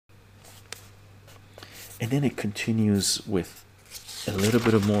and then it continues with a little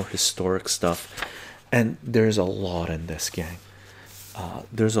bit of more historic stuff, and there's a lot in this, gang.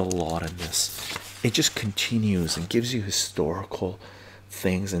 There's a lot in this. It just continues and gives you historical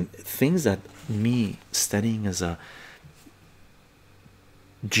things and things that me studying as a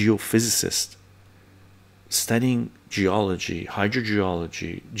geophysicist, studying geology,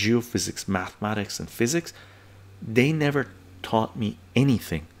 hydrogeology, geophysics, mathematics, and physics, they never taught me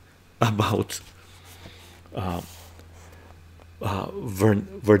anything about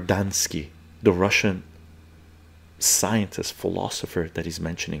Vernadsky, the Russian scientist, philosopher that he's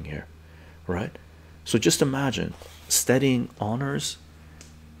mentioning here, right? So just imagine studying honors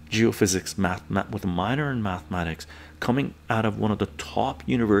geophysics, math with a minor in mathematics, coming out of one of the top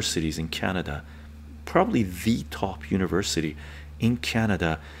universities in Canada, probably the top university in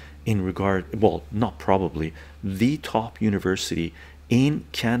Canada in regard, well, not probably, the top university in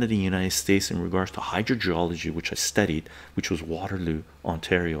Canada, United States, in regards to hydrogeology, which I studied, which was Waterloo,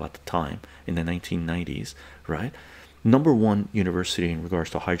 Ontario at the time in the 1990s, right? Number one university in regards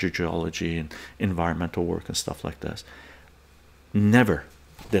to hydrogeology and environmental work and stuff like this. Never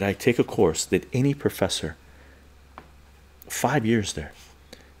did I take a course, did any professor, 5 years there,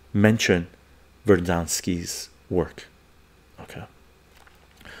 mention Vernadsky's work. Okay,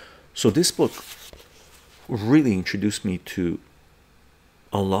 so this book really introduced me to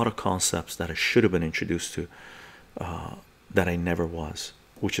a lot of concepts that I should have been introduced to, that I never was,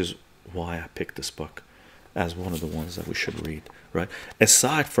 which is why I picked this book as one of the ones that we should read, right?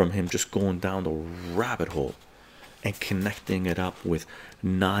 Aside from him just going down the rabbit hole and connecting it up with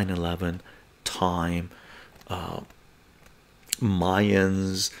 9/11, time,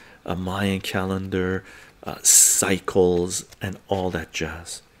 Mayans, a Mayan calendar, cycles, and all that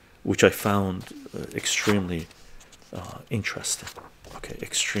jazz, which I found extremely interesting. Okay,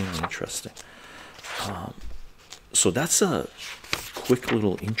 extremely interesting. So that's a quick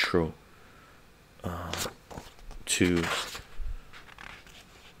little intro to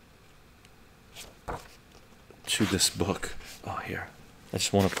this book. Oh, here, I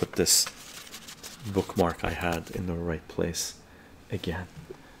just want to put this bookmark I had in the right place again.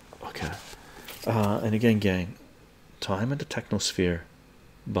 Okay, and again, gang, Time and the Technosphere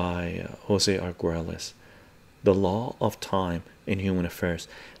by José Arguelles, the law of time in human affairs.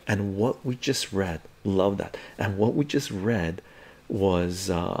 And what we just read, love that. And what we just read was,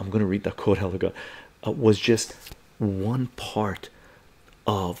 I'm going to read that quote, was just one part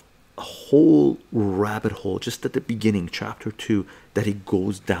of a whole rabbit hole just at the beginning, chapter 2, that he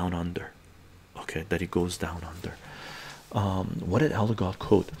goes down under. Okay, that he goes down under. What did Eldegoff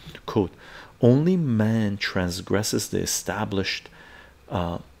quote? Only man transgresses the established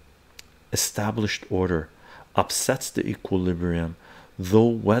order, upsets the equilibrium, though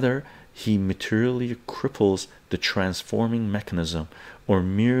whether he materially cripples the transforming mechanism or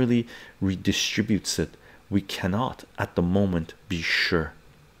merely redistributes it, we cannot at the moment be sure.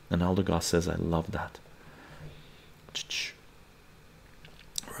 And Eldegoff says, I love that.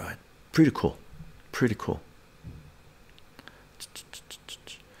 Right, pretty cool, pretty cool.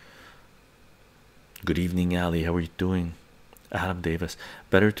 Good evening, Ali. How are you doing? Adam Davis.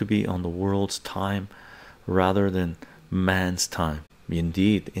 Better to be on the world's time rather than man's time.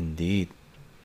 Indeed, indeed.